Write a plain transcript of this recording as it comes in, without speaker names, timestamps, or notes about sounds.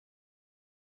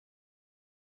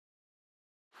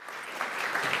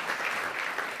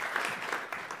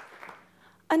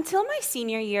Until my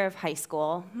senior year of high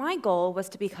school, my goal was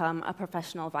to become a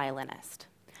professional violinist.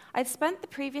 I'd spent the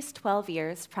previous 12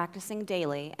 years practicing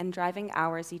daily and driving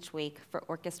hours each week for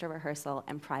orchestra rehearsal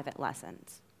and private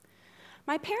lessons.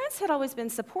 My parents had always been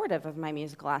supportive of my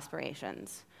musical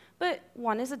aspirations, but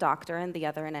one is a doctor and the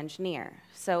other an engineer,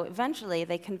 so eventually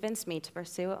they convinced me to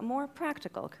pursue a more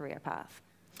practical career path.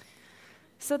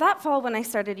 So that fall when I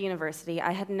started university,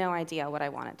 I had no idea what I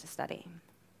wanted to study.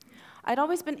 I'd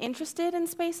always been interested in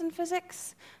space and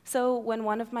physics, so when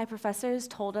one of my professors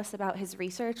told us about his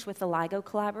research with the LIGO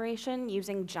collaboration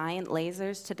using giant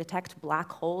lasers to detect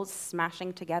black holes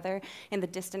smashing together in the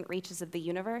distant reaches of the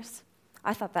universe,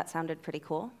 I thought that sounded pretty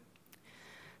cool.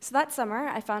 So that summer,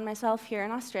 I found myself here in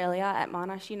Australia at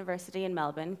Monash University in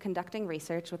Melbourne conducting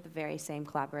research with the very same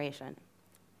collaboration.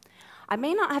 I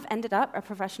may not have ended up a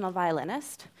professional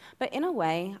violinist, but in a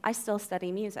way, I still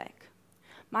study music.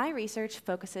 My research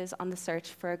focuses on the search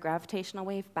for a gravitational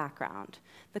wave background,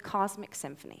 the cosmic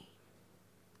symphony.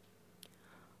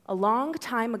 A long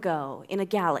time ago, in a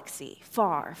galaxy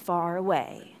far, far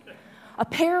away, a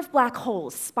pair of black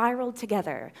holes spiraled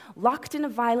together, locked in a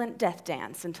violent death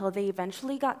dance until they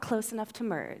eventually got close enough to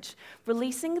merge,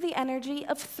 releasing the energy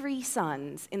of 3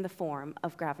 suns in the form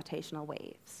of gravitational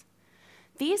waves.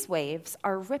 These waves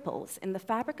are ripples in the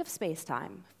fabric of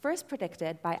space-time, first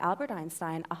predicted by Albert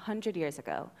Einstein 100 years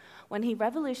ago, when he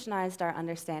revolutionized our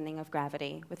understanding of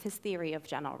gravity with his theory of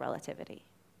general relativity.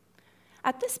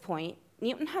 At this point,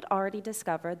 Newton had already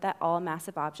discovered that all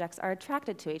massive objects are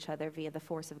attracted to each other via the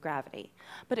force of gravity,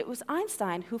 but it was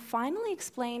Einstein who finally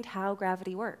explained how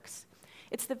gravity works.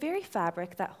 It's the very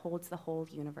fabric that holds the whole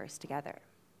universe together.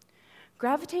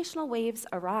 Gravitational waves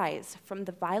arise from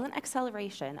the violent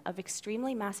acceleration of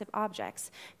extremely massive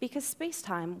objects because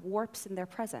space-time warps in their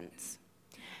presence.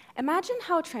 Imagine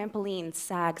how a trampoline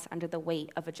sags under the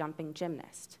weight of a jumping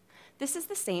gymnast. This is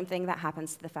the same thing that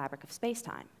happens to the fabric of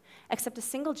space-time, except a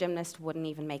single gymnast wouldn't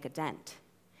even make a dent.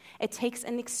 It takes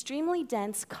an extremely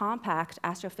dense, compact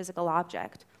astrophysical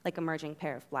object, like a merging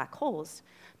pair of black holes,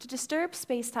 to disturb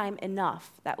space-time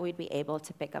enough that we'd be able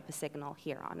to pick up a signal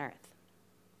here on Earth.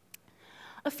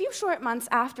 A few short months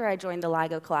after I joined the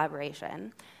LIGO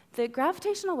collaboration, the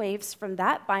gravitational waves from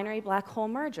that binary black hole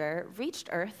merger reached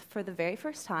Earth for the very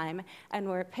first time and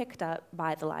were picked up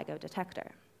by the LIGO detector.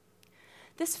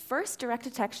 This first direct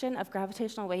detection of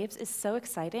gravitational waves is so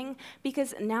exciting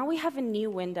because now we have a new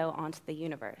window onto the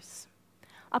universe.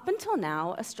 Up until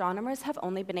now, astronomers have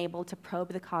only been able to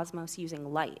probe the cosmos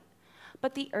using light.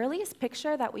 But the earliest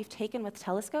picture that we've taken with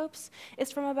telescopes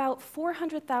is from about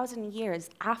 400,000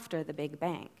 years after the Big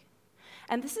Bang.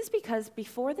 And this is because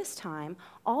before this time,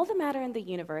 all the matter in the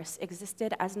universe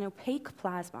existed as an opaque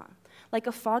plasma, like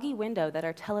a foggy window that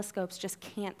our telescopes just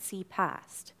can't see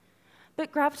past.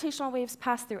 But gravitational waves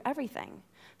pass through everything,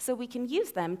 so we can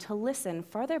use them to listen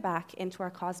farther back into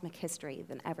our cosmic history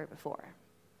than ever before.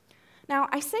 Now,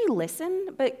 I say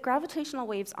listen, but gravitational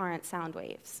waves aren't sound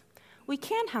waves. We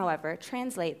can, however,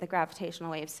 translate the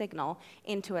gravitational wave signal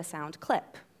into a sound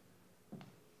clip.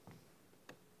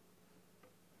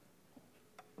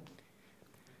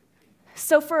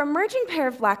 So for a merging pair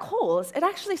of black holes, it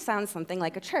actually sounds something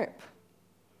like a chirp.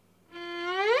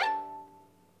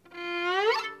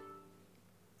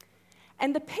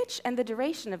 And the pitch and the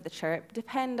duration of the chirp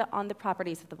depend on the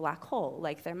properties of the black hole,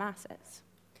 like their masses.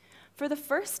 For the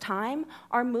first time,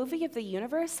 our movie of the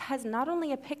universe has not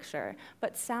only a picture,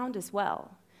 but sound as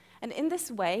well. And in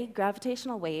this way,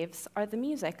 gravitational waves are the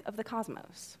music of the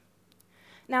cosmos.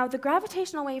 Now, the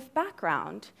gravitational wave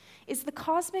background is the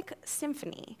cosmic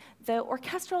symphony, the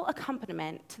orchestral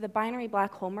accompaniment to the binary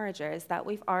black hole mergers that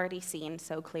we've already seen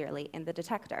so clearly in the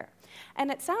detector. And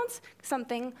it sounds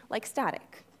something like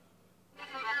static.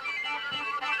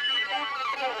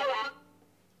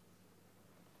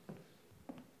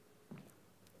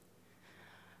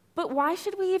 But why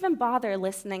should we even bother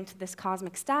listening to this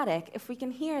cosmic static if we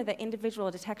can hear the individual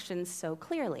detections so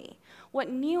clearly? What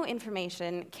new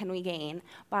information can we gain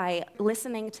by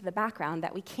listening to the background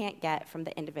that we can't get from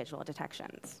the individual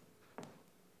detections?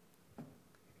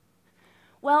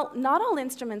 Well, not all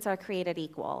instruments are created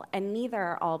equal, and neither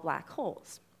are all black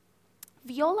holes.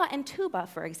 Viola and tuba,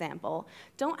 for example,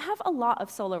 don't have a lot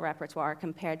of solo repertoire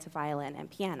compared to violin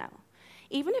and piano.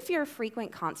 Even if you're a frequent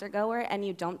concert goer and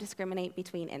you don't discriminate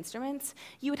between instruments,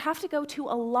 you would have to go to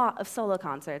a lot of solo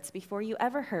concerts before you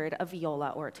ever heard a viola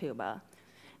or a tuba.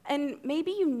 And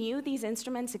maybe you knew these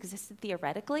instruments existed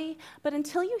theoretically, but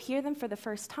until you hear them for the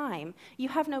first time, you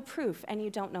have no proof and you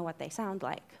don't know what they sound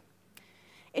like.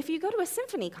 If you go to a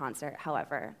symphony concert,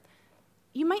 however,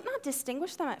 You might not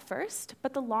distinguish them at first,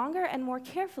 but the longer and more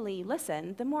carefully you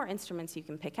listen, the more instruments you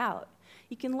can pick out.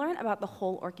 You can learn about the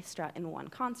whole orchestra in one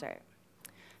concert.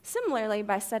 Similarly,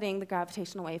 by studying the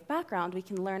gravitational wave background, we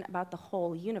can learn about the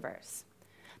whole universe.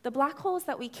 The black holes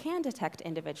that we can detect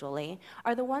individually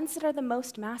are the ones that are the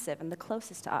most massive and the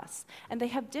closest to us, and they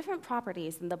have different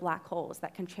properties than the black holes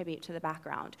that contribute to the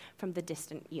background from the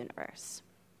distant universe.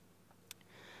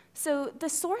 So the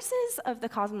sources of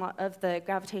the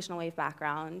gravitational wave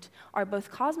background are both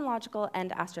cosmological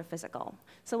and astrophysical.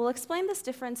 So we'll explain this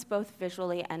difference both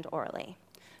visually and orally.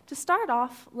 To start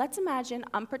off, let's imagine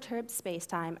unperturbed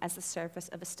spacetime as the surface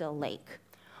of a still lake.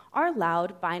 Our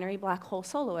loud binary black hole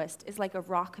soloist is like a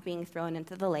rock being thrown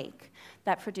into the lake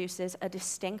that produces a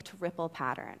distinct ripple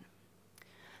pattern.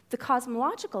 The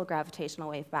cosmological gravitational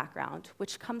wave background,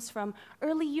 which comes from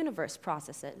early universe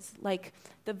processes, like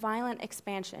the violent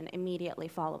expansion immediately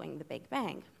following the Big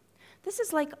Bang. This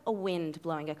is like a wind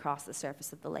blowing across the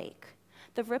surface of the lake.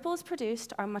 The ripples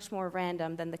produced are much more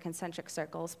random than the concentric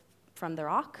circles from the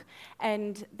rock,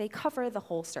 and they cover the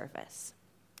whole surface.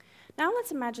 Now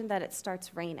let's imagine that it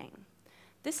starts raining.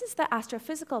 This is the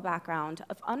astrophysical background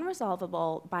of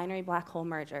unresolvable binary black hole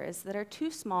mergers that are too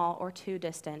small or too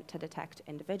distant to detect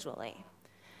individually.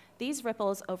 These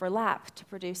ripples overlap to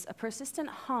produce a persistent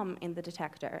hum in the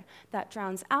detector that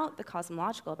drowns out the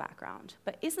cosmological background,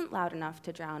 but isn't loud enough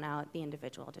to drown out the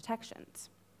individual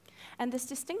detections. And this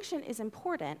distinction is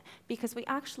important because we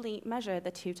actually measure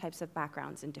the two types of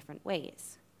backgrounds in different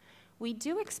ways. We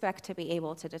do expect to be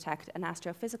able to detect an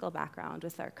astrophysical background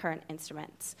with our current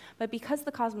instruments, but because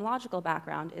the cosmological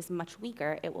background is much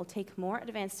weaker, it will take more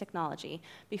advanced technology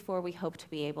before we hope to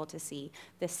be able to see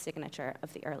this signature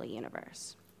of the early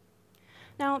universe.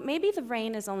 Now, maybe the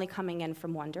rain is only coming in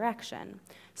from one direction,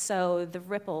 so the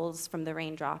ripples from the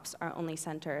raindrops are only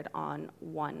centered on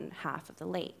one half of the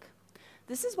lake.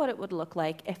 This is what it would look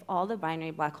like if all the binary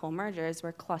black hole mergers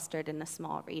were clustered in a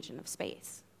small region of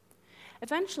space.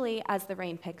 Eventually, as the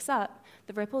rain picks up,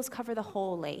 the ripples cover the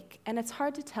whole lake, and it's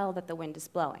hard to tell that the wind is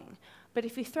blowing. But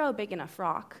if you throw a big enough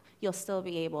rock, you'll still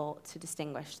be able to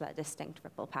distinguish that distinct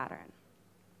ripple pattern.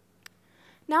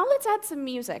 Now let's add some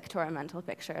music to our mental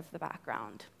picture of the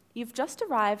background. You've just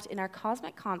arrived in our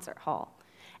cosmic concert hall,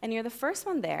 and you're the first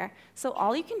one there, so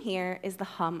all you can hear is the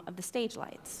hum of the stage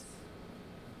lights.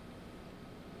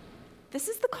 This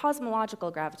is the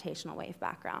cosmological gravitational wave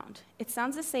background. It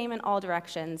sounds the same in all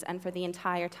directions and for the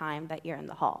entire time that you're in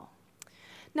the hall.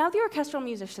 Now the orchestral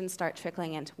musicians start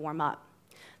trickling in to warm up.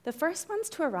 The first ones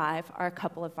to arrive are a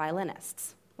couple of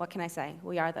violinists. What can I say?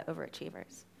 We are the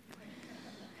overachievers.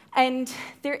 And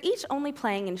they're each only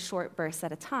playing in short bursts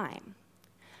at a time.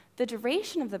 The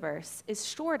duration of the bursts is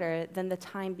shorter than the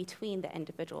time between the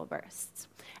individual bursts.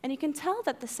 And you can tell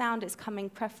that the sound is coming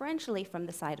preferentially from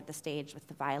the side of the stage with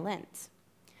the violins.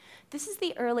 This is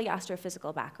the early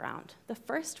astrophysical background, the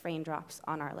first raindrops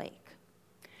on our lake.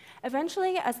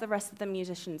 Eventually, as the rest of the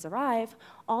musicians arrive,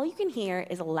 all you can hear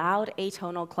is a loud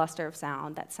atonal cluster of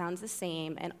sound that sounds the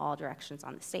same in all directions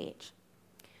on the stage.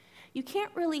 You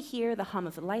can't really hear the hum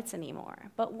of the lights anymore,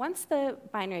 but once the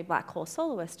binary black hole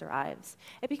soloist arrives,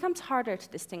 it becomes harder to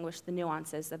distinguish the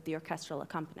nuances of the orchestral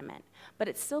accompaniment, but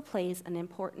it still plays an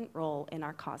important role in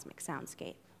our cosmic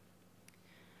soundscape.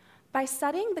 By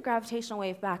studying the gravitational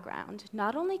wave background,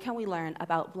 not only can we learn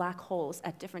about black holes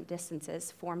at different distances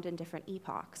formed in different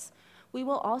epochs, we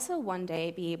will also one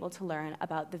day be able to learn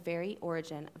about the very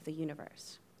origin of the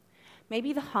universe.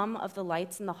 Maybe the hum of the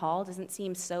lights in the hall doesn't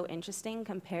seem so interesting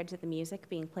compared to the music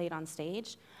being played on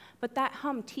stage, but that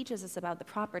hum teaches us about the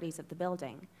properties of the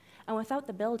building, and without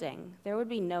the building, there would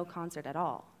be no concert at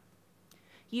all.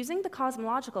 Using the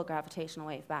cosmological gravitational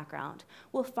wave background,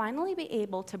 we'll finally be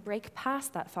able to break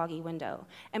past that foggy window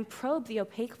and probe the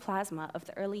opaque plasma of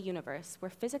the early universe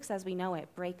where physics as we know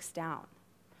it breaks down.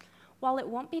 While it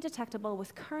won't be detectable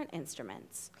with current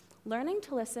instruments, learning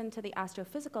to listen to the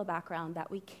astrophysical background that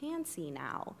we can see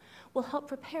now will help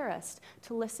prepare us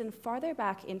to listen farther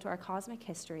back into our cosmic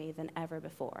history than ever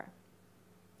before.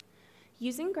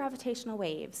 Using gravitational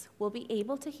waves, we'll be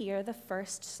able to hear the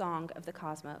first song of the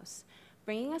cosmos,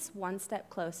 bringing us one step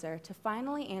closer to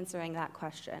finally answering that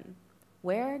question: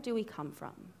 where do we come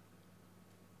from?